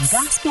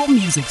Gospel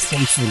Music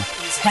Station,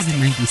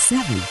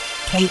 797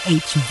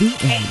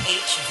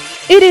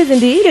 KHVN. It is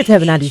indeed. It's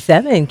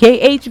 797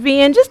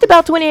 KHVN, just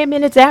about 28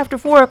 minutes after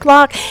 4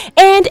 o'clock.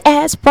 And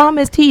as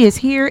promised, he is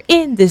here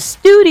in the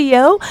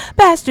studio,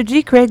 Pastor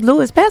G. Craig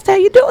Lewis. Pastor, how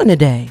you doing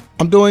today?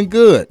 I'm doing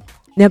good.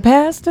 Now,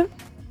 Pastor,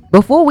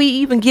 before we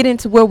even get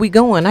into where we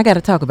going, I got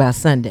to talk about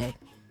Sunday.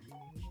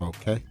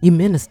 Okay. You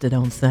ministered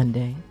on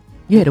Sunday.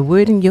 You had a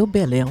word in your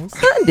belly on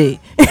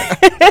Sunday.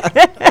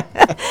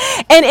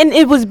 And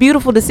it was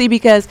beautiful to see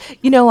because,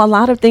 you know, a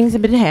lot of things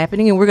have been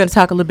happening, and we're going to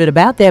talk a little bit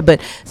about that.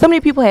 But so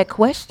many people had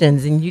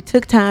questions, and you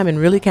took time and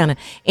really kind of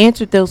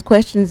answered those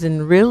questions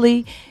and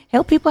really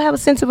helped people have a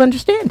sense of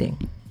understanding.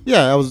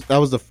 Yeah, that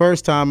was the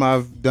first time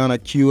I've done a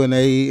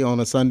Q&A on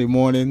a Sunday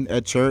morning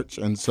at church.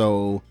 And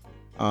so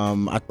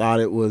I thought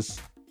it was,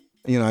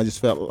 I just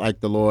felt like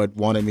the Lord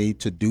wanted me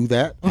to do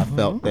that. I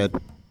felt that,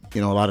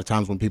 a lot of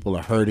times when people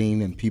are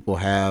hurting and people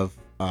have,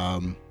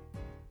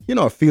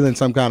 are feeling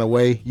some kind of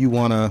way, you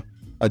want to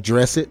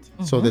address it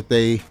so that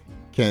they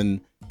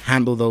can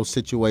handle those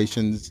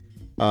situations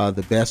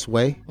the best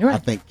way. Right. I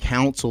think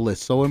counsel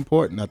is so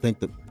important. I think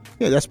that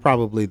that's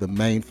probably the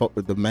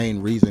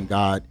main reason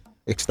God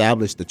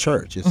established the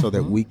church is so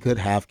that we could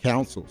have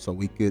counsel, so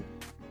we could,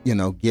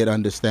 get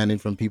understanding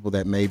from people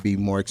that may be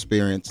more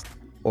experienced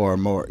or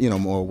more,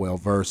 more well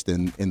versed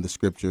in the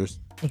scriptures.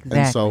 Exactly.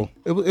 And so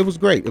it was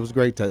great. It was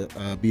great to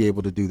be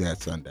able to do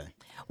that Sunday.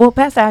 Well,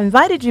 Pastor, I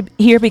invited you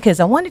here because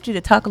I wanted you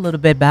to talk a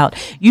little bit about,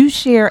 you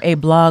share a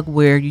blog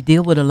where you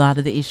deal with a lot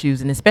of the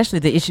issues, and especially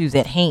the issues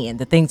at hand,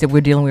 the things that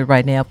we're dealing with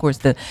right now. Of course,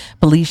 the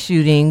police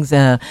shootings,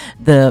 the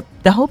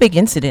whole big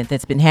incident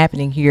that's been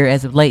happening here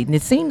as of late. And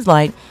it seems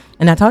like,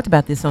 and I talked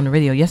about this on the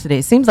radio yesterday,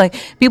 it seems like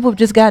people have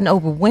just gotten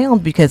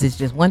overwhelmed because it's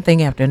just one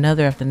thing after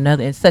another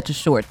in such a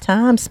short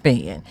time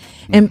span.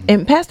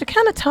 And Pastor,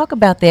 kind of talk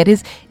about that.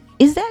 Is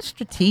that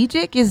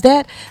strategic? Is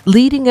that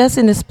leading us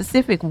in a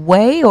specific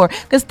way? Or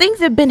because things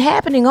have been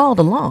happening all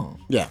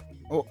along? Yeah.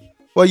 Well,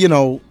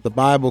 the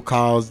Bible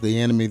calls the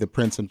enemy the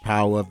prince and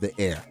power of the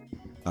air.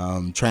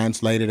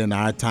 Translated in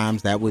our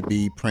times, that would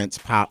be prince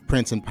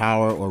and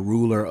power or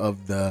ruler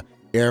of the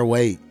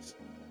airways,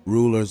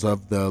 rulers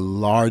of the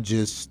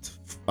largest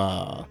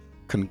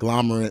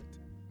conglomerate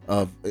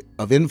of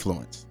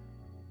influence.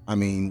 I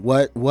mean,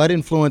 what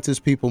influences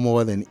people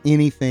more than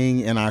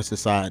anything in our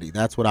society?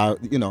 That's what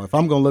if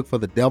I'm going to look for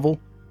the devil,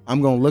 I'm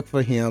going to look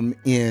for him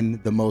in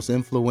the most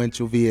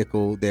influential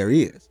vehicle there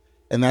is.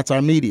 And that's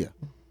our media.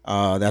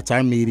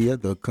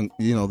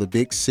 The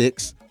big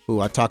six,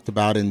 who I talked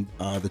about in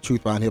the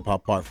Truth Behind Hip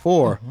Hop Part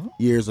 4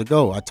 years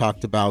ago. I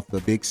talked about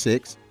the big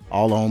six,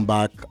 all owned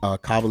by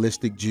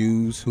Kabbalistic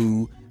Jews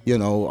who,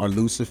 are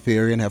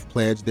Luciferian, have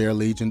pledged their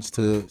allegiance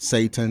to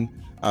Satan.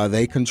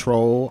 They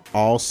control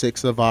all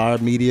six of our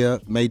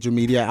major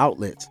media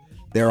outlets.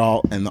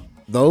 And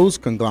those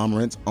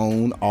conglomerates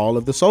own all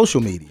of the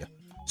social media.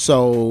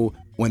 So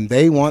when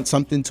they want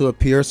something to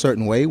appear a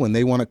certain way, when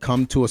they want to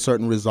come to a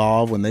certain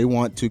resolve, when they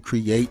want to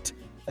create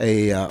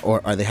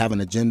or they have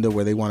an agenda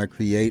where they want to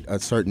create a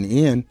certain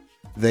end,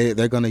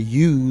 they're going to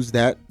use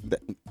that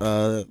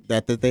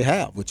they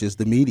have, which is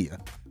the media.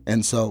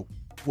 And so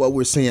what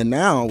we're seeing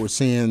now,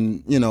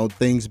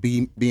 things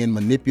being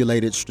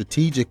manipulated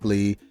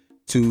strategically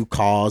to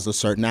cause a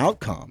certain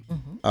outcome.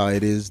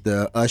 It is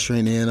the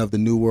ushering in of the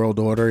New World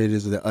Order. It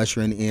is the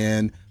ushering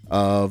in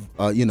of,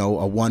 a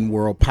one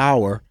world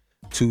power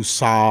to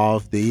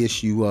solve the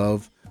issue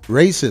of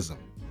racism.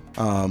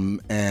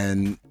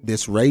 And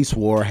this race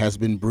war has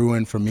been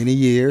brewing for many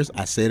years.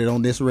 I said it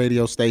on this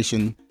radio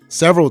station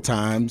several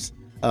times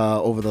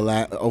over the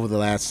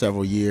last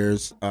several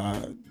years.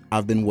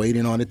 I've been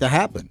waiting on it to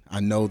happen. I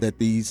know that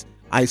these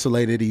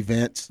isolated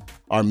events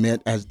are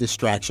meant as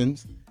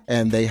distractions,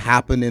 and they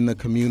happen in the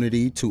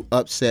community to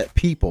upset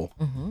people.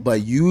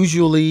 But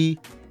usually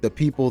the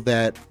people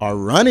that are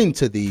running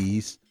to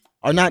these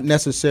are not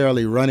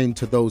necessarily running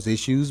to those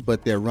issues,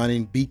 but they're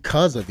running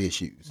because of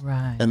issues.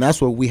 Right. And that's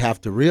what we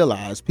have to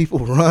realize. People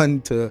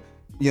run to,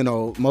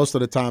 most of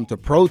the time to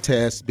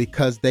protest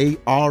because they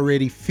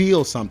already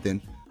feel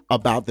something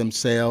about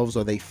themselves,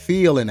 or they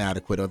feel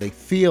inadequate, or they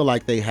feel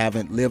like they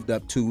haven't lived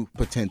up to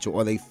potential,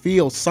 or they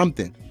feel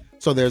something.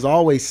 So there's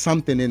always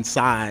something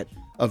inside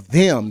of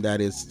them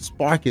that is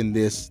sparking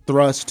this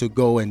thrust to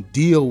go and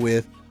deal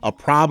with a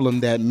problem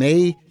that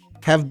may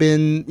have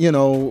been,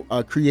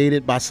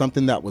 created by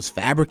something that was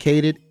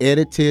fabricated,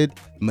 edited,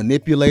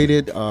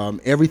 manipulated.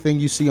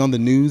 Everything you see on the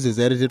news is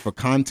edited for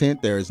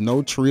content. There's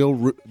no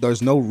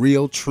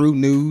real true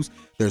news.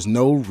 There's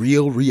no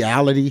real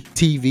reality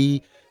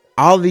TV.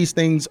 All of these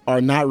things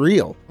are not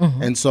real.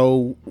 And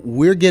so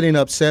we're getting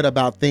upset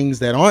about things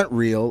that aren't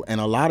real.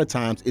 And a lot of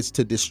times it's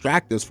to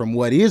distract us from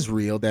what is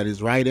real, that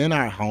is right in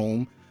our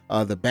home,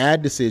 the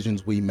bad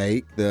decisions we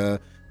make, the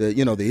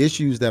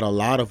issues that a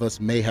lot of us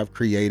may have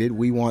created.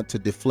 We want to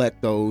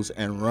deflect those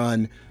and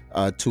run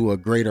to a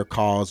greater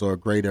cause or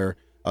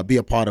be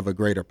a part of a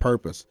greater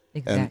purpose.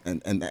 Exactly.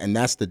 And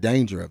that's the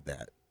danger of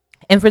that.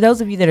 And for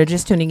those of you that are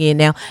just tuning in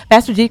now,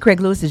 Pastor G. Craig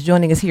Lewis is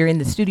joining us here in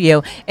the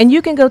studio. And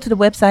you can go to the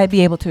website,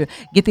 be able to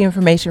get the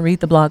information, read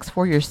the blogs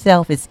for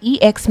yourself. It's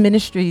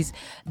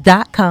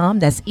exministries.com.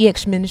 That's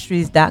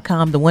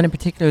exministries.com. The one in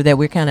particular that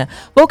we're kind of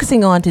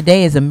focusing on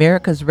today is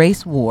America's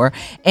Race War.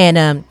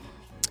 And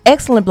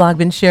excellent blog,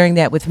 been sharing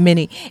that with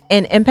many.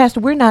 And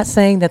Pastor, we're not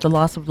saying that the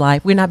loss of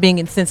life, we're not being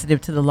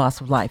insensitive to the loss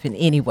of life in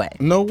any way.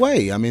 No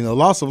way. I mean, the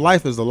loss of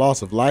life is the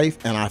loss of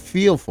life, and I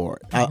feel for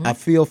it. I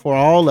feel for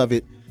all of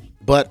it.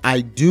 But I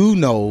do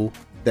know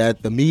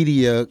that the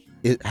media,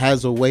 it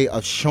has a way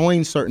of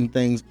showing certain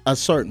things a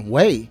certain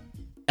way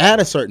at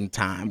a certain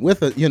time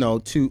with a,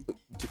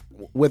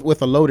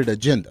 with a loaded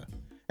agenda.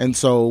 And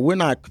so we're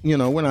not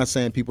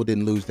saying people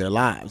didn't lose their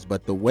lives,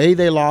 but the way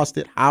they lost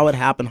it, how it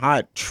happened, how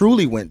it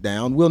truly went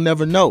down, we'll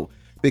never know,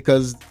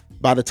 because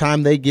by the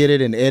time they get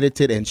it and edit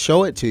it and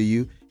show it to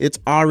you, it's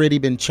already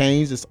been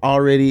changed. It's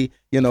already,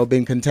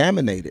 been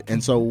contaminated.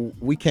 And so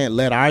we can't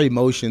let our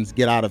emotions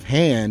get out of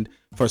hand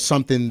for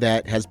something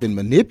that has been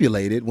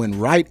manipulated, when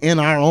right in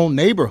our own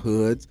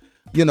neighborhoods,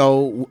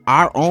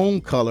 our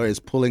own color is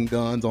pulling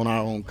guns on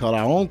our own color.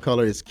 Our own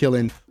color is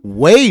killing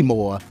way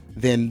more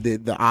than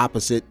the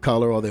opposite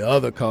color or the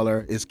other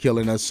color is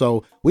killing us.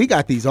 So we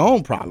got these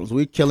own problems.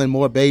 We're killing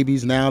more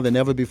babies now than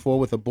ever before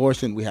with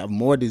abortion. We have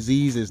more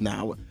diseases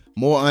now,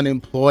 more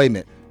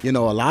unemployment. A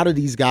lot of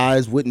these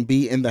guys wouldn't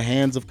be in the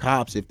hands of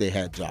cops if they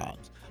had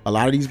jobs. A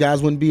lot of these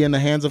guys wouldn't be in the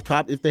hands of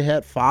cops if they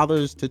had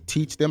fathers to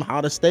teach them how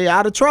to stay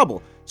out of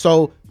trouble.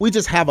 So we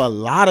just have a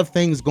lot of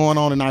things going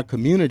on in our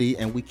community,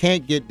 and we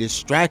can't get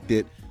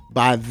distracted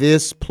by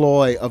this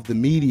ploy of the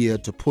media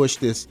to push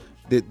this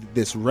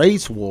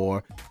race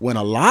war, when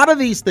a lot of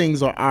these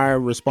things are our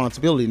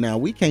responsibility. Now,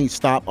 we can't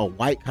stop a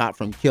white cop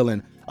from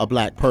killing a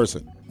black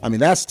person. I mean,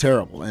 that's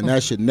terrible, and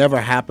that should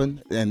never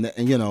happen. And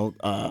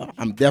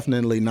I'm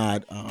definitely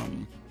not,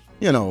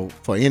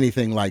 for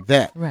anything like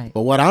that. Right.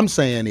 But what I'm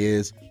saying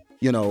is,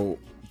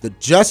 the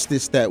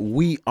justice that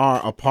we are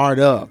a part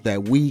of,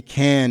 that we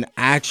can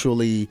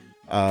actually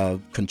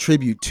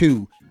contribute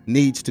to,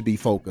 needs to be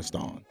focused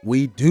on.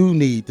 We do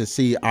need to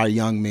see our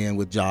young men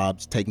with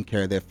jobs taking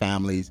care of their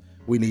families.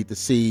 We need to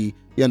see,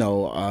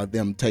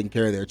 them taking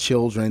care of their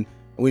children.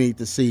 We need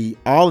to see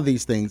all of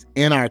these things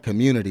in our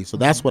community. So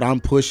that's what I'm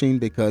pushing,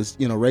 because,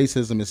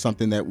 racism is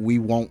something that we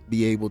won't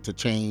be able to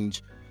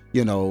change,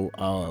 with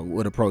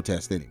a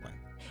protest anyway.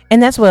 And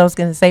that's what I was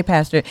going to say,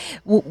 Pastor.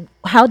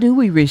 How do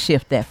we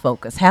reshift that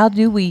focus? How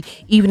do we,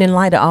 even in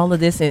light of all of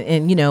this,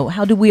 and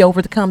how do we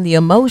overcome the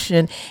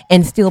emotion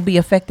and still be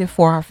effective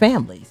for our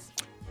families?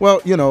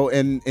 Well,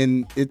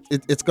 and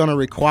it's going to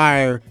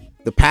require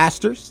the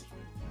pastors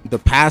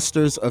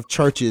of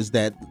churches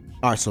that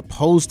are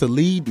supposed to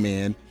lead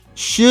men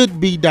should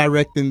be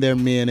directing their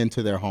men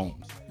into their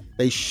homes.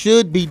 They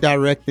should be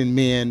directing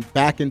men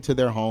back into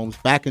their homes,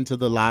 back into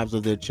the lives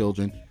of their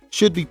children,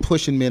 should be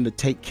pushing men to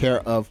take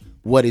care of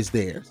what is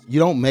theirs. You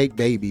don't make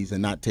babies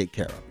and not take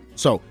care of them.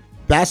 So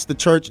that's the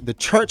church. The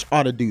church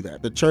ought to do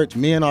that. The church,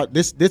 men are,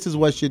 this is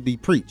what should be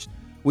preached.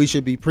 We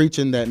should be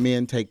preaching that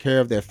men take care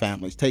of their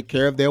families, take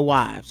care of their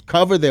wives,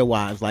 cover their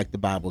wives, like the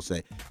Bible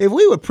says. If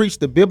we would preach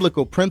the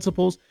biblical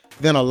principles,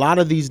 then a lot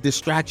of these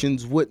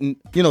distractions wouldn't,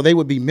 they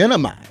would be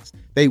minimized.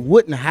 They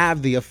wouldn't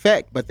have the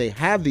effect, but they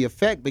have the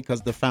effect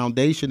because the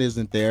foundation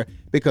isn't there,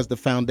 because the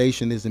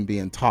foundation isn't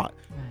being taught.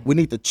 We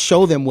need to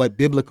show them what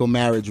biblical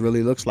marriage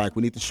really looks like.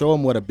 We need to show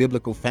them what a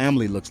biblical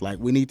family looks like.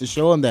 We need to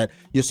show them that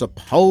you're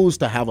supposed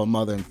to have a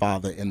mother and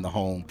father in the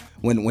home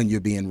when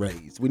you're being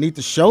raised. We need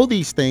to show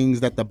these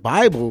things that the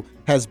Bible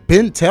has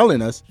been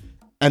telling us,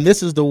 and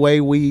this is the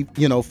way we,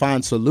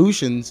 find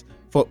solutions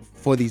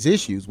for these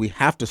issues. We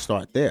have to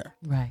start there.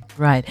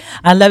 Right.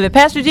 I love it.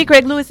 Pastor G.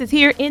 Craig Lewis is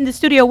here in the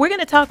studio. We're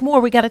going to talk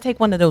more. We got to take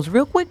one of those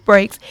real quick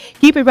breaks.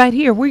 Keep it right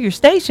here. We're your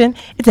station.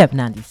 It's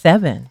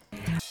F97.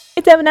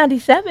 It's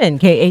 797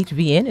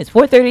 KHVN. It's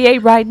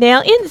 4:38 right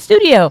now in the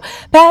studio.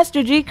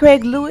 Pastor G.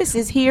 Craig Lewis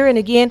is here. And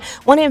again,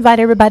 want to invite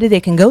everybody, they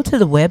can go to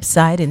the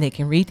website and they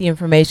can read the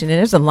information. And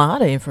there's a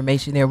lot of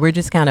information there. We're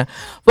just kind of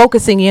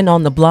focusing in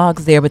on the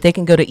blogs there, but they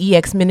can go to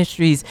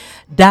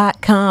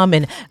exministries.com.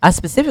 And I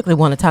specifically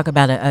want to talk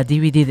about a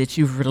DVD that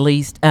you've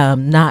released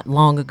not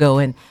long ago.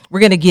 And we're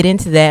going to get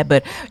into that,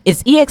 but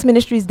it's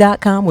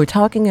exministries.com. We're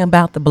talking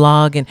about the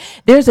blog. And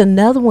there's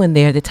another one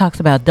there that talks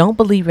about don't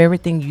believe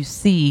everything you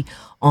see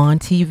on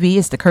TV.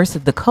 It's the curse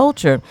of the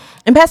culture.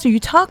 And Pastor, you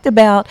talked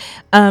about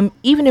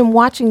even in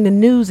watching the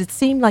news, it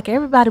seemed like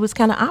everybody was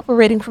kind of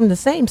operating from the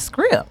same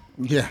script.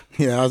 Yeah.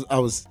 I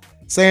was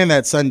saying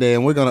that Sunday,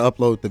 and we're going to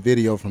upload the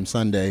video from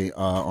Sunday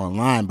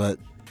online. But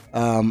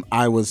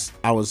I was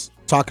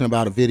talking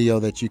about a video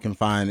that you can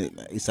find.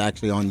 It's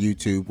actually on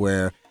YouTube,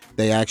 where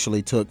they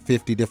actually took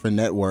 50 different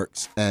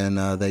networks and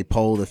they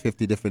polled the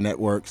 50 different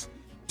networks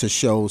to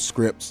show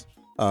scripts,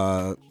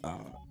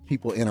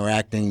 people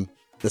interacting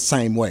the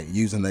same way,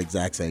 using the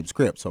exact same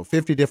script. So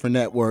 50 different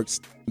networks,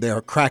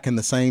 they're cracking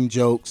the same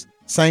jokes,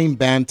 same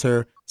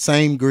banter,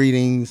 same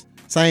greetings,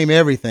 same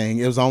everything.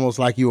 It was almost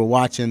like you were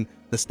watching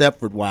the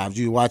Stepford Wives.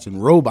 You were watching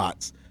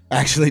robots.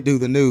 actually do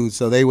the news.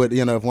 So they would,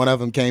 if one of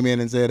them came in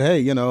and said, hey,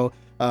 you're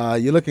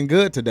looking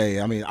good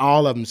today. I mean,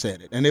 all of them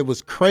said it. And it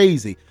was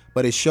crazy.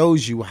 But it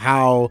shows you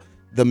how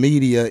the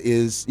media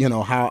is,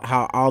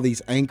 how all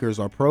these anchors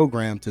are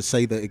programmed to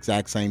say the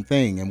exact same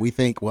thing. And we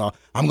think, well,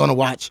 I'm going to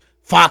watch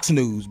Fox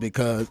News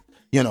because,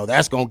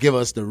 that's going to give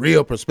us the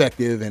real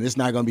perspective and it's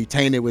not going to be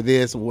tainted with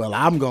this. Well,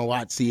 I'm going to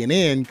watch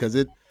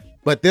CNN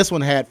but this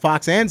one had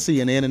Fox and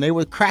CNN and they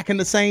were cracking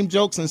the same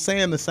jokes and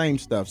saying the same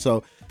stuff.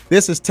 So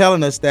this is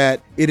telling us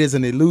that it is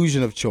an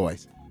illusion of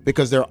choice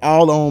because they're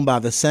all owned by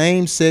the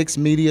same 6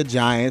 media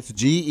giants: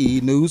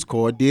 GE, News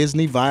Corp,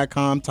 Disney,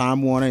 Viacom,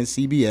 Time Warner, and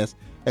CBS.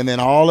 And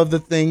then all of the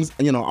things,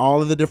 all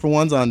of the different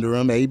ones under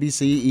them,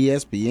 ABC,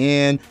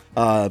 ESPN,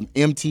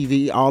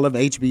 MTV, all of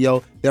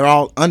HBO, they're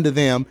all under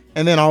them.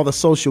 And then all the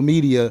social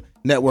media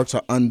networks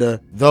are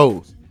under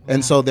those.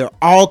 And so they're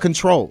all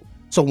controlled.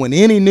 So when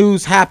any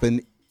news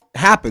happens,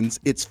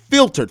 it's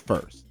filtered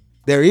first.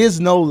 There is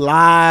no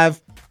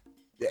live,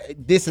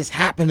 this is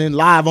happening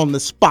live on the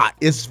spot.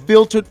 It's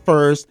filtered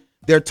first.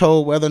 They're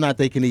told whether or not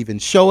they can even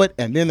show it.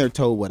 And then they're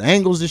told what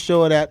angles to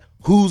show it at,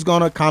 who's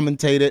going to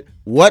commentate it,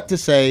 what to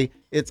say.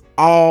 It's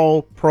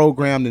all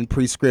programmed and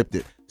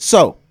prescripted.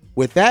 So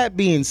with that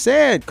being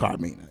said,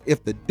 Carmina,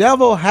 if the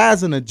devil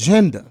has an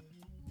agenda,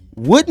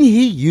 wouldn't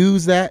he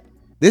use that?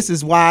 This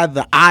is why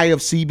the eye of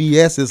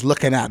CBS is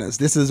looking at us.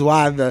 This is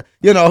why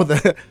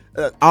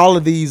all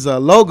of these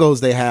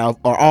logos they have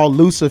are all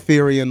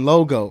Luciferian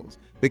logos,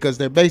 because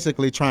they're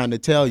basically trying to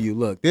tell you,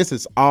 look, this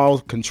is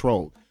all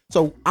controlled.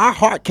 So our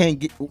heart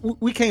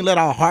we can't let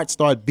our heart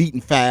start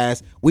beating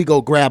fast. We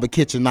go grab a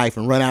kitchen knife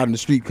and run out in the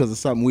street because of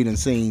something we done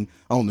seen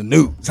on the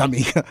news. I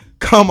mean,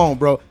 come on,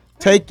 bro.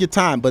 Take your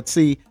time. But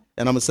see,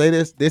 and I'm going to say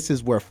this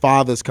is where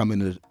fathers come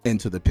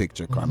into the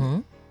picture,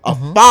 Carmen. A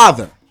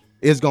father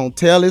is going to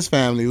tell his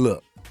family,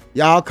 look,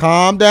 y'all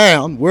calm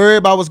down. Worry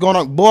about what's going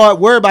on. Boy,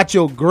 worry about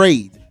your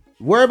grades.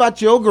 Worry about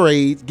your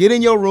grades. Get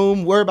in your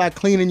room. Worry about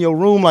cleaning your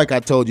room like I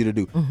told you to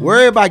do.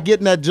 Worry about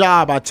getting that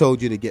job I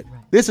told you to get.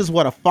 This is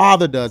what a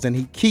father does, and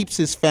he keeps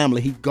his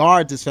family. He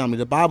guards his family.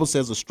 The Bible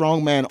says a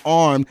strong man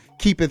armed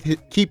keepeth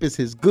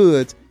his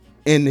goods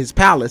in his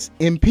palace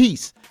in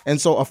peace. And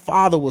so a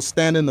father will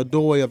stand in the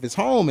doorway of his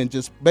home and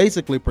just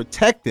basically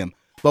protect him.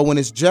 But when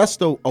it's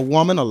just a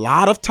woman, a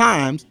lot of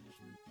times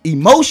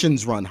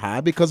emotions run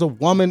high because a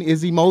woman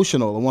is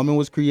emotional. A woman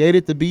was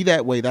created to be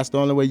that way. That's the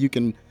only way you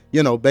can,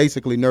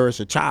 basically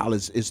nourish a child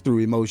is through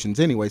emotions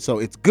anyway. So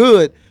it's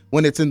good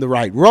when it's in the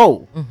right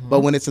role. But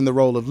when it's in the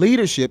role of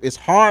leadership, it's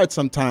hard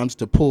sometimes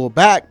to pull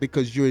back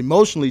because you're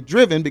emotionally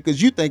driven because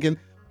you're thinking,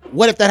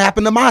 what if that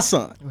happened to my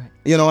son? Right.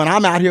 And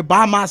I'm out here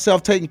by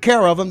myself taking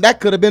care of him. That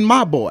could have been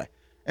my boy.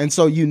 And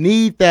so you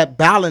need that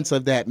balance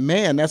of that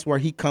man. That's where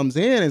he comes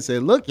in and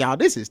says, look, y'all,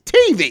 this is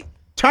TV.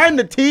 Turn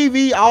the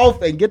TV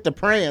off and get to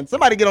praying.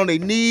 Somebody get on their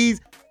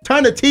knees,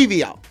 turn the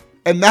TV off.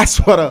 And that's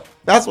what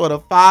a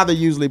father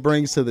usually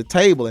brings to the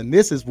table. And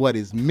this is what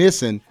is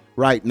missing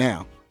right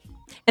now.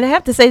 And I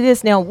have to say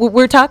this now,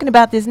 we're talking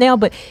about this now,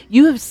 but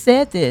you have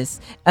said this,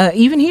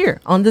 even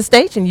here on the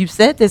station, you've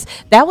said this.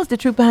 That was the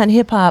Truth Behind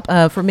Hip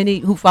Hop. For many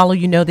who follow,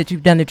 that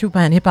you've done the Truth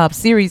Behind Hip Hop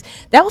series.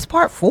 That was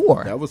part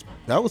 4.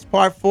 That was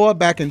part 4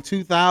 back in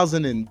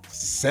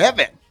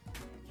 2007.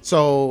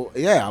 So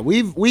yeah,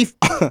 we've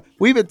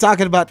been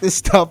talking about this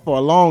stuff for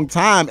a long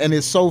time, and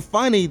it's so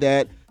funny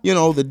that the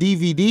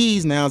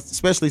DVDs now,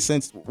 especially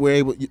since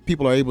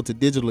people are able to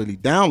digitally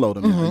download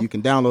them. Now. You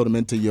can download them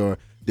into your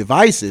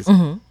devices.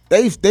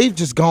 They've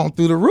just gone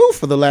through the roof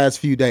for the last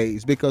few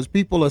days because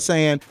people are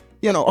saying,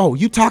 oh,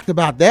 you talked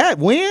about that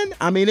when?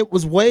 I mean, it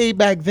was way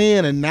back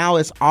then, and now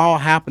it's all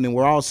happening.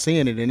 We're all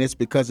seeing it, and it's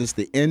because it's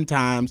the end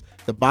times.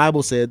 The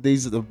Bible said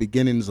these are the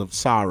beginnings of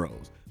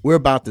sorrows. We're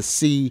about to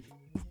see.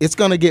 It's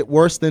going to get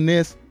worse than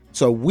this.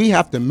 So we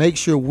have to make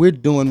sure we're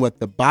doing what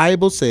the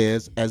Bible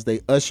says as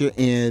they usher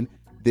in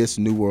this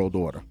new world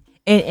order.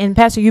 And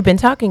Pastor, you've been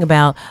talking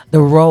about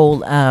the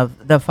role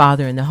of the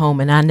father in the home.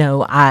 And I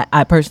know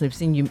I personally have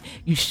seen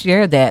you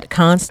share that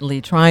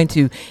constantly, trying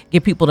to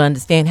get people to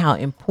understand how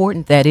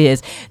important that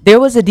is. There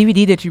was a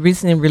DVD that you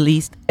recently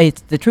released.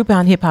 It's the Truth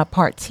Behind Hip Hop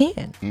Part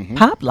 10,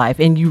 Pop Life.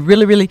 And you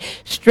really, really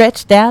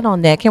stretched out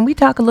on that. Can we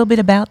talk a little bit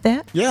about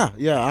that? Yeah.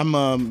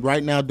 I'm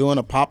right now doing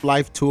a Pop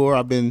Life tour.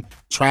 I've been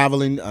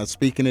traveling,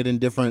 speaking it in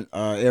different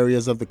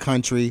areas of the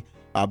country.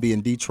 I'll be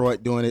in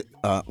Detroit doing it,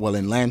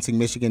 in Lansing,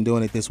 Michigan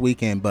doing it this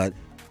weekend. But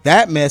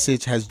that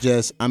message has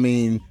just, I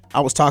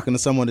was talking to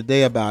someone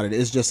today about it.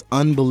 It's just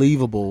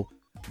unbelievable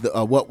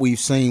what we've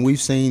seen. We've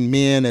seen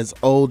men as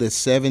old as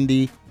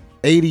 70,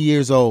 80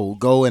 years old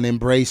go and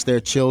embrace their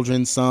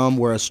children. Some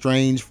were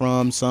estranged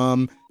from,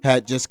 some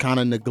had just kind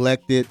of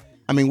neglected.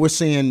 We're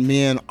seeing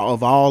men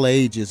of all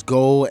ages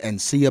go and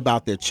see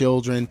about their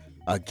children,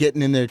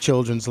 getting in their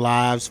children's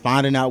lives,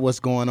 finding out what's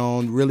going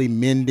on, really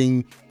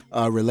mending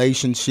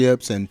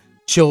relationships and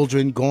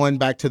children going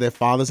back to their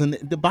fathers. And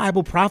the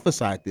Bible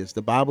prophesied this.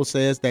 The Bible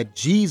says that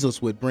Jesus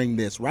would bring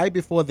this right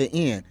before the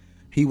end.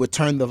 He would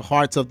turn the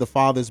hearts of the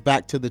fathers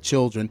back to the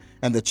children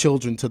and the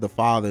children to the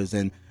fathers.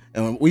 And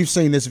we've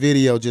seen this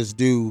video just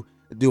do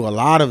do a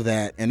lot of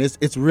that, and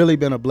it's really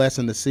been a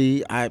blessing to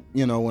see.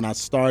 When I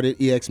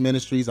started EX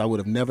Ministries, I would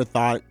have never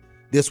thought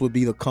this would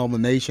be the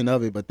culmination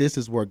of it, but this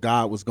is where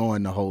God was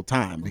going the whole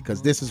time,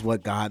 because this is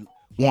what God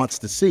wants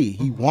to see.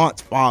 He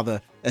wants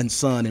father and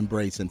son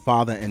embrace and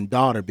father and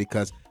daughter,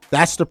 because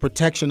that's the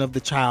protection of the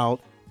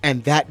child,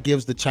 and that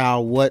gives the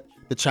child what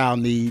the child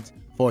needs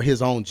for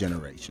his own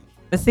generation.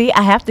 But see,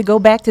 I have to go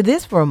back to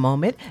this for a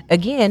moment.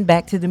 Again,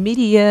 back to the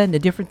media and the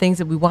different things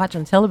that we watch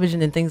on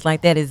television and things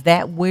like that. Is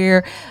that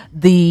where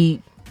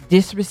the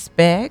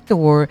disrespect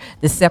or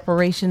the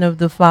separation of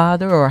the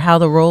father, or how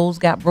the roles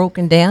got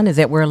broken down, is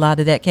that where a lot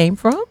of that came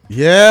from?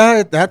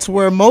 Yeah, that's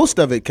where most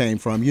of it came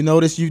from. You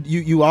notice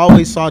you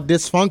always saw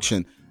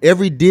dysfunction.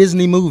 Every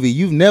Disney movie,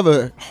 you've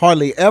never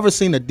hardly ever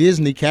seen a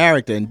Disney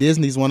character, and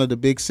Disney's one of the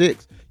big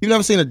six. You've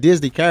never seen a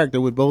Disney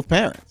character with both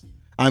parents.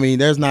 I mean,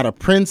 there's not a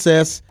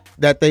princess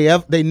that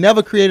they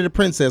never created a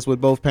princess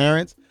with both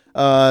parents.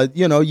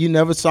 You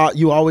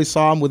always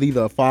saw them with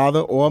either a father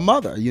or a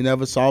mother. You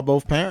never saw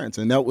both parents,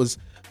 and that was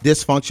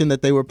dysfunction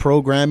that they were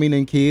programming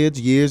in kids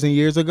years and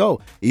years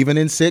ago. Even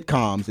in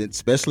sitcoms,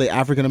 especially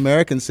African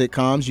American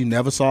sitcoms, you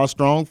never saw a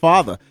strong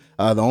father.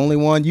 The only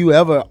one you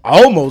ever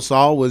almost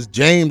saw was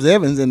James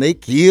Evans, and they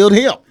killed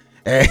him.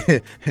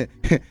 And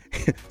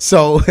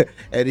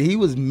he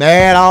was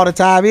mad all the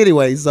time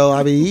anyway. So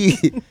I mean,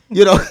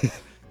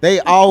 they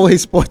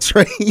always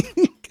portray.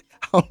 I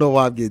don't know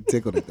why I'm getting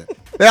tickled at that.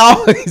 They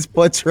always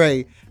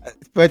portray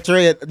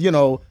it,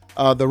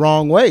 the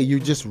wrong way. You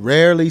just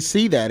rarely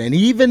see that. And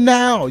even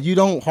now, you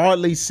don't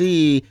hardly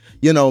see,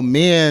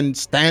 men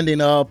standing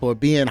up or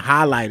being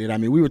highlighted. I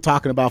mean, we were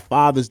talking about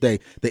Father's Day,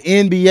 the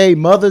NBA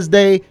Mother's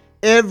Day.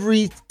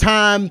 Every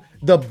time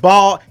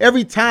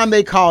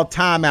they called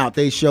timeout,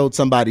 they showed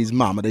somebody's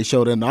mama. They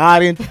showed her in the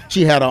audience.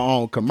 She had her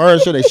own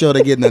commercial. They showed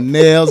her getting her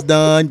nails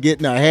done,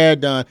 getting her hair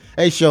done.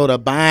 They showed her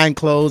buying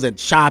clothes and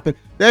shopping.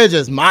 They're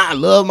just, I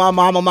love my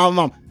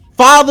mama.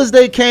 Father's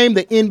Day came,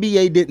 the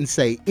NBA didn't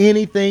say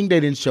anything. They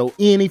didn't show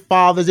any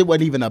fathers. It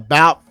wasn't even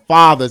about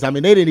fathers. I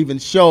mean, they didn't even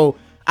show,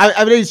 they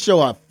didn't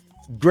show a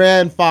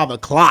grandfather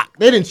clock.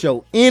 They didn't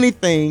show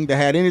anything that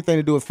had anything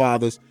to do with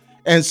fathers.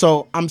 And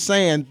so I'm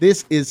saying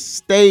this is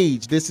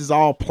staged. This is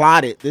all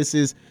plotted. This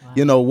is,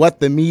 what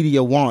the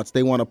media wants.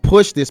 They want to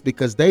push this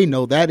because they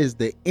know that is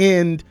the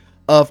end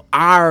of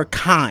our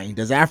kind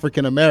as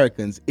African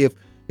Americans. If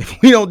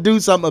we don't do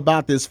something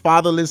about this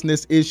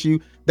fatherlessness issue,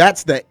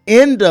 that's the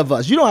end of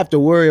us. You don't have to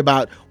worry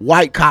about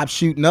white cops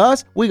shooting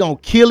us. We're going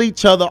to kill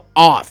each other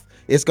off.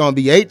 It's going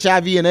to be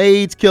HIV and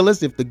AIDS kill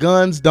us if the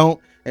guns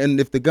don't. And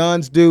if the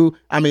guns do,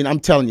 I mean, I'm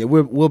telling you,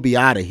 we'll be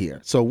out of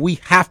here. So we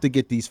have to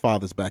get these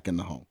fathers back in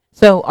the home.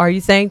 So are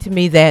you saying to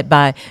me that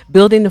by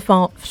building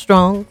the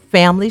strong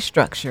family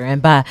structure and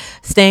by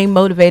staying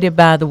motivated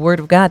by the word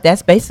of God,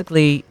 that's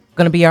basically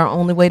going to be our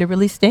only way to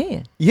really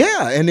stand?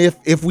 Yeah, and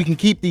if we can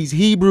keep these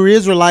Hebrew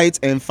Israelites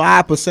and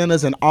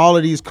 5%ers and all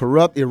of these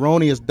corrupt,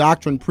 erroneous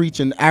doctrine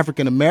preaching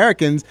African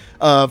Americans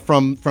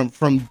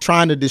from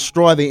trying to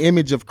destroy the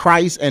image of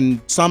Christ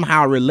and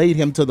somehow relate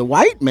him to the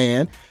white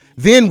man,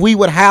 then we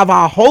would have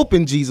our hope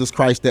in Jesus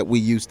Christ that we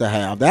used to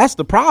have. That's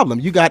the problem.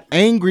 You got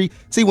angry.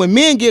 See, when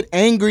men get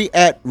angry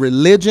at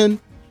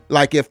religion,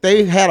 like if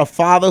they had a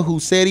father who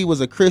said he was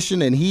a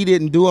Christian and he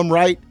didn't do him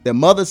right, their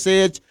mother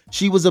said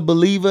she was a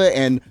believer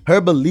and her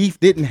belief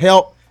didn't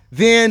help,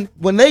 then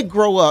when they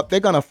grow up, they're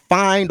going to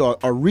find or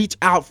reach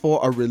out for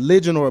a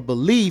religion or a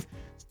belief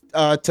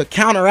to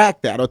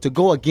counteract that or to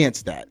go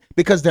against that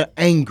because they're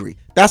angry.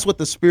 That's what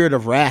the spirit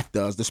of wrath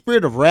does. The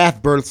spirit of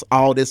wrath births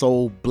all this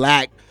old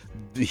black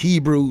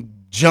Hebrew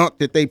junk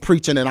that they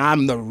preaching, and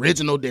I'm the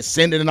original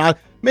descendant. And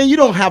man, you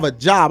don't have a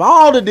job.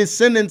 All the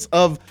descendants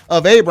of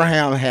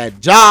Abraham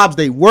had jobs.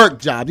 They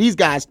worked jobs. These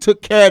guys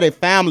took care of their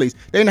families.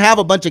 They didn't have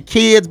a bunch of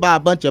kids by a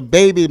bunch of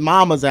baby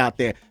mamas out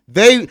there.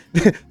 They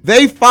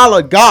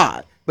followed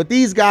God. But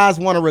these guys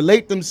want to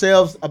relate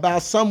themselves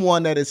about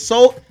someone that is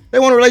so, they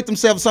want to relate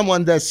themselves to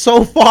someone that's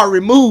so far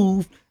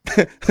removed,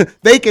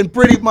 they can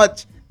pretty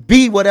much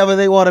be whatever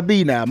they want to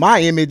be now.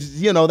 My image,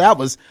 that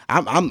was,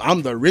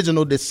 I'm the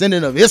original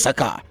descendant of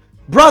Issachar.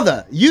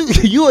 Brother,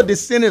 you a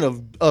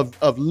descendant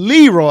of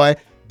Leroy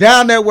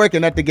down there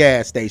working at the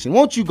gas station.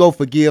 Won't you go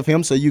forgive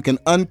him so you can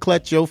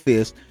unclench your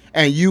fist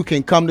and you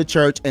can come to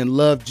church and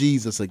love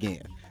Jesus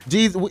again?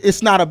 Jesus,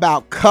 it's not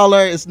about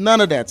color. It's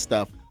none of that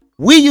stuff.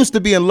 We used to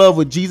be in love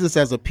with Jesus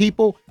as a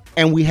people,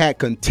 and we had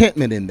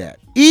contentment in that.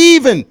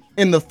 Even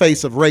in the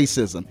face of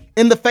racism,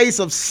 in the face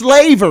of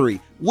slavery,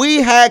 we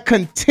had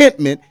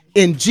contentment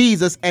in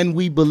Jesus, and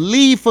we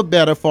believe for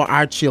better for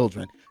our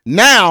children.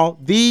 Now,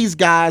 these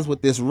guys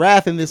with this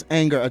wrath and this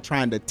anger are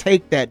trying to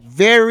take that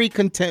very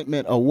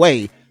contentment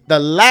away. The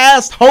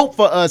last hope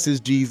for us is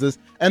Jesus,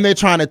 and they're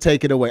trying to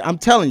take it away. I'm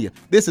telling you,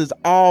 this is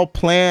all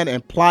planned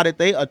and plotted.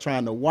 They are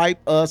trying to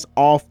wipe us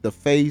off the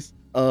face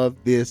of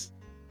this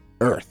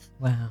earth.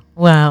 Wow.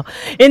 Wow.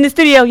 In the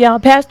studio, y'all,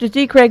 Pastor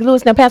G. Craig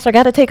Lewis. Now, Pastor, I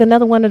got to take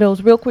another one of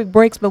those real quick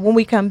breaks, but when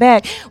we come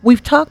back,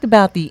 we've talked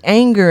about the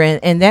anger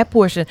and that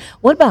portion.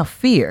 What about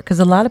fear? Because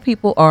a lot of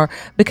people are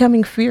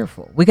becoming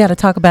fearful. We got to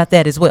talk about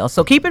that as well.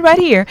 So keep it right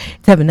here,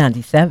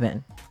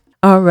 797.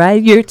 All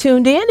right, you're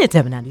tuned in. It's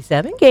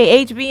 797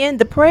 KHVN,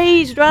 The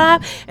Praise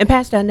Drive. And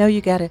Pastor, I know you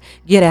got to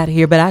get out of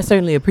here, but I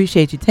certainly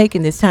appreciate you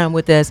taking this time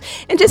with us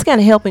and just kind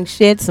of helping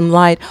shed some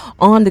light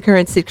on the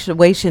current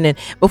situation. And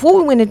before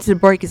we went into the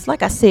break, it's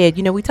like I said,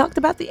 we talked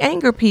about the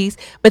anger piece,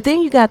 but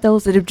then you got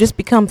those that have just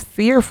become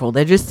fearful.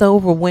 They're just so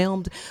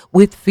overwhelmed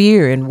with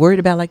fear and worried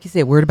about, like you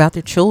said, worried about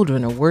their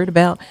children or worried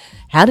about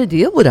how to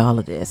deal with all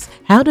of this.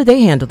 How do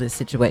they handle this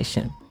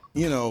situation?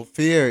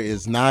 Fear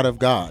is not of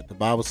God. The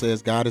Bible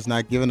says God has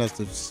not given us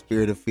the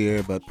spirit of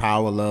fear, but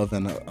power, love,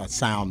 and a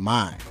sound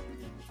mind.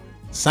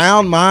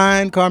 Sound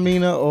mind,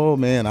 Carmina, oh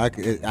man,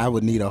 I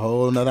would need a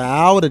whole another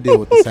hour to deal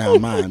with the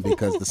sound mind,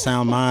 because the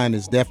sound mind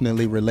is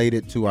definitely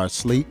related to our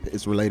sleep.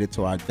 It's related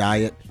to our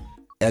diet,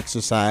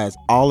 exercise,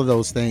 all of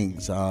those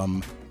things.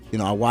 I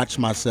watched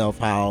myself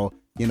how,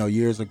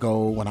 years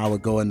ago when I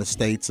would go in the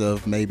states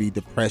of maybe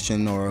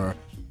depression or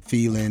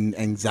feeling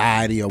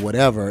anxiety or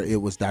whatever,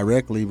 it was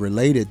directly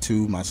related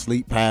to my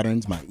sleep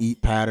patterns, my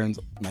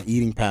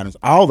eating patterns,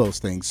 all those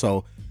things.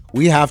 So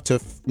we have to,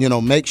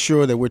 make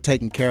sure that we're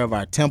taking care of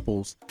our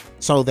temples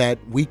so that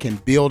we can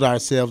build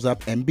ourselves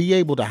up and be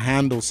able to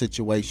handle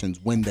situations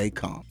when they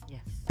come.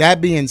 Yes.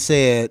 That being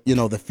said,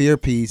 the fear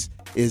piece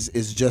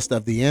is just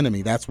of the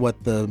enemy. That's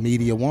what the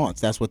media wants.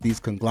 That's what these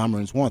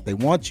conglomerates want. They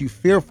want you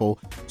fearful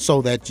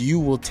so that you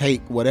will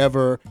take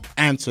whatever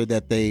answer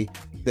that they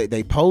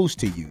pose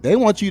to you. They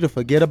want you to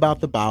forget about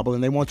the Bible,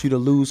 and they want you to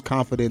lose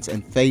confidence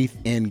and faith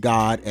in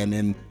God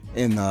and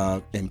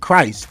in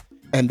Christ.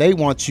 And they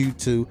want you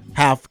to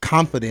have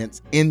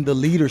confidence in the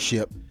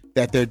leadership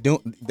that they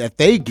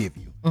give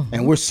you. Mm-hmm.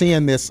 And we're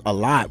seeing this a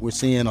lot. We're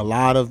seeing a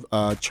lot of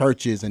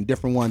churches and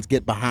different ones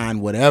get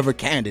behind whatever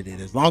candidate.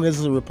 As long as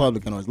it's a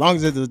Republican or as long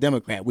as it's a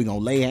Democrat, we're going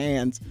to lay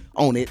hands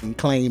on it and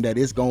claim that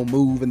it's going to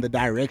move in the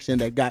direction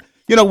that God...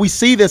 we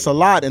see this a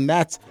lot, and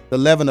that's the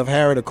leaven of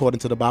Herod, according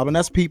to the Bible, and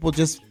that's people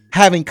just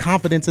having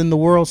confidence in the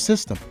world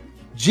system.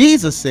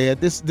 Jesus said,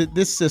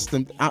 "This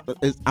system,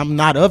 I'm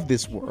not of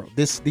this world.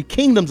 The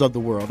kingdoms of the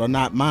world are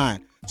not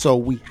mine." So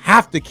we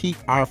have to keep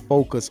our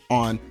focus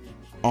on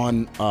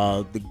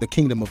the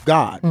kingdom of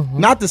God. Mm-hmm.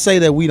 Not to say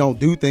that we don't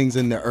do things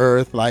in the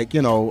earth, like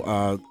function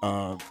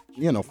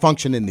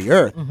in the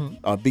earth,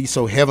 mm-hmm. Be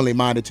so heavenly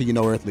minded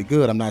to earthly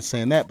good. I'm not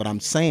saying that, but I'm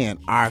saying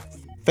our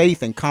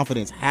faith and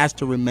confidence has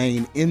to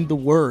remain in the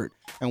word,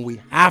 and we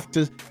have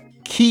to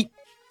keep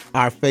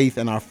our faith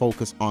and our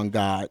focus on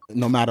God,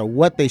 no matter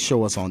what they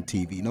show us on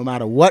TV, no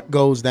matter what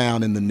goes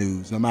down in the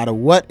news, no matter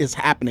what is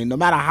happening, no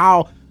matter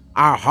how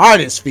our heart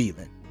is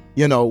feeling,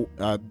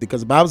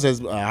 because the Bible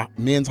says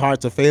men's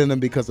hearts are failing them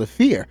because of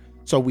fear.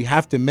 So we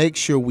have to make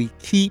sure we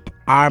keep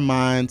our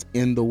minds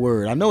in the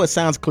word. I know it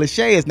sounds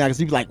cliche now, because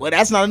people are like, well,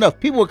 that's not enough.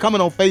 People were coming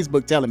on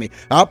Facebook telling me,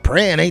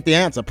 praying ain't the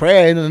answer.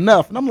 Prayer ain't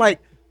enough. And I'm like,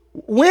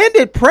 when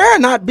did prayer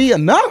not be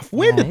enough?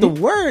 When did the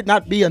word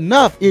not be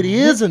enough? It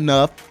is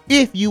enough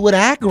if you would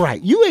act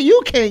right.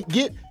 You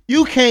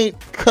can't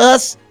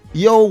cuss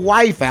your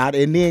wife out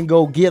and then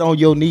go get on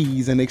your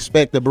knees and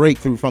expect a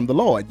breakthrough from the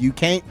Lord. You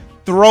can't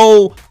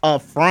throw a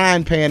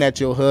frying pan at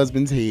your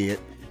husband's head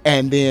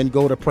and then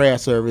go to prayer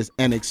service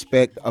and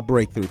expect a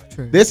breakthrough.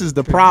 True. This is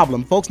the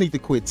problem. Folks need to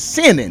quit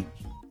sinning,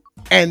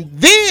 and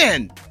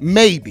then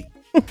maybe.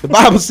 The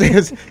Bible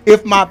says,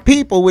 if my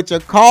people which are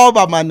called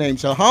by my name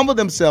shall humble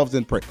themselves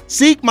and pray,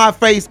 seek my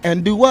face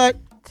and do what?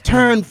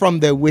 Turn from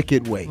their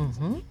wicked ways.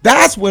 Mm-hmm.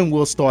 That's when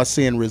we'll start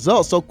seeing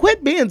results. So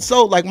quit being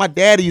so, like my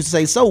daddy used to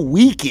say, so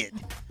wicked.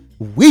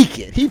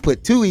 Wicked. He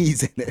put 2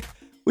 E's in it.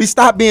 We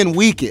stop being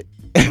wicked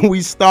and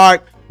we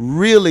start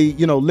really,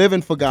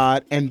 living for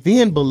God, and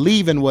then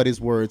believing what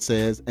his word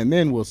says, and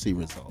then we'll see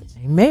results.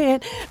 Amen.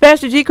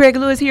 Pastor G. Craig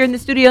Lewis here in the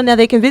studio. Now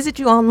they can visit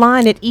you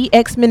online at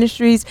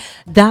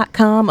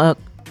exministries.com.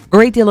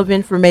 Great deal of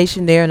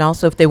information there, and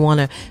also if they want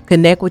to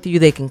connect with you,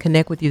 they can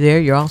connect with you there.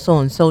 You're also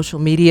on social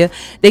media.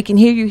 They can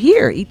hear you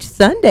here each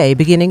Sunday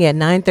beginning at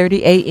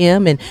 9:30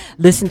 a.m. and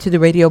listen to the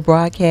radio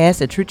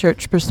broadcast at True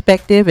Church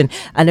Perspective. And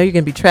I know you're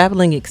going to be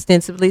traveling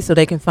extensively, so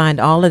they can find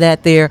all of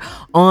that there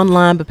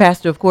online. But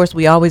Pastor, of course,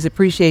 we always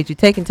appreciate you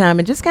taking time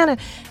and just kind of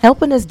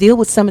helping us deal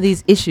with some of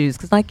these issues,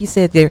 because like you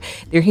said, they're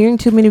hearing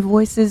too many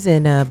voices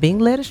and being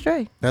led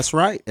astray. That's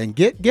right. And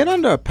get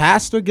under a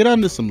pastor, get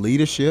under some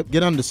leadership,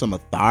 get under some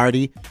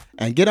authority,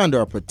 and get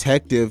under a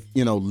protective,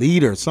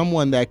 leader,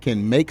 someone that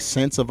can make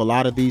sense of a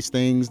lot of these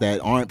things, that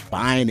aren't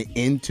buying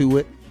into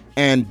it,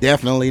 and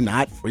definitely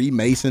not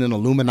Freemason and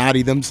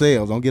Illuminati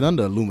themselves. Don't get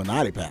under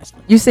Illuminati, Pastor.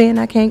 You saying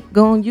I can't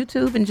go on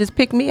YouTube and just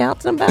pick me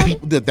out somebody?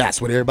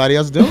 That's what everybody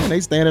else is doing. They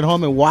stand at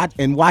home and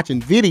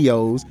watching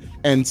videos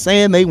and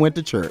saying they went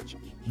to church.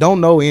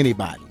 Don't know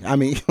anybody. I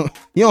mean,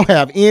 you don't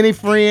have any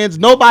friends.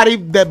 Nobody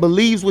that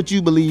believes what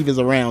you believe is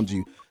around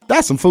you.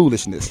 That's some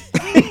foolishness.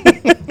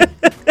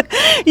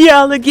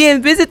 Y'all,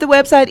 again, visit the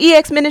website,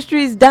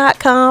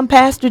 exministries.com.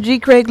 Pastor G.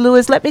 Craig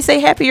Lewis, let me say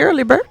happy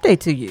early birthday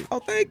to you. Oh,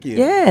 thank you.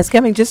 Yes,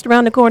 coming just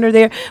around the corner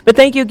there. But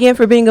thank you again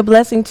for being a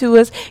blessing to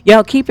us.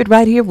 Y'all keep it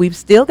right here. We've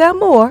still got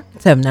more.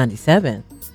 797.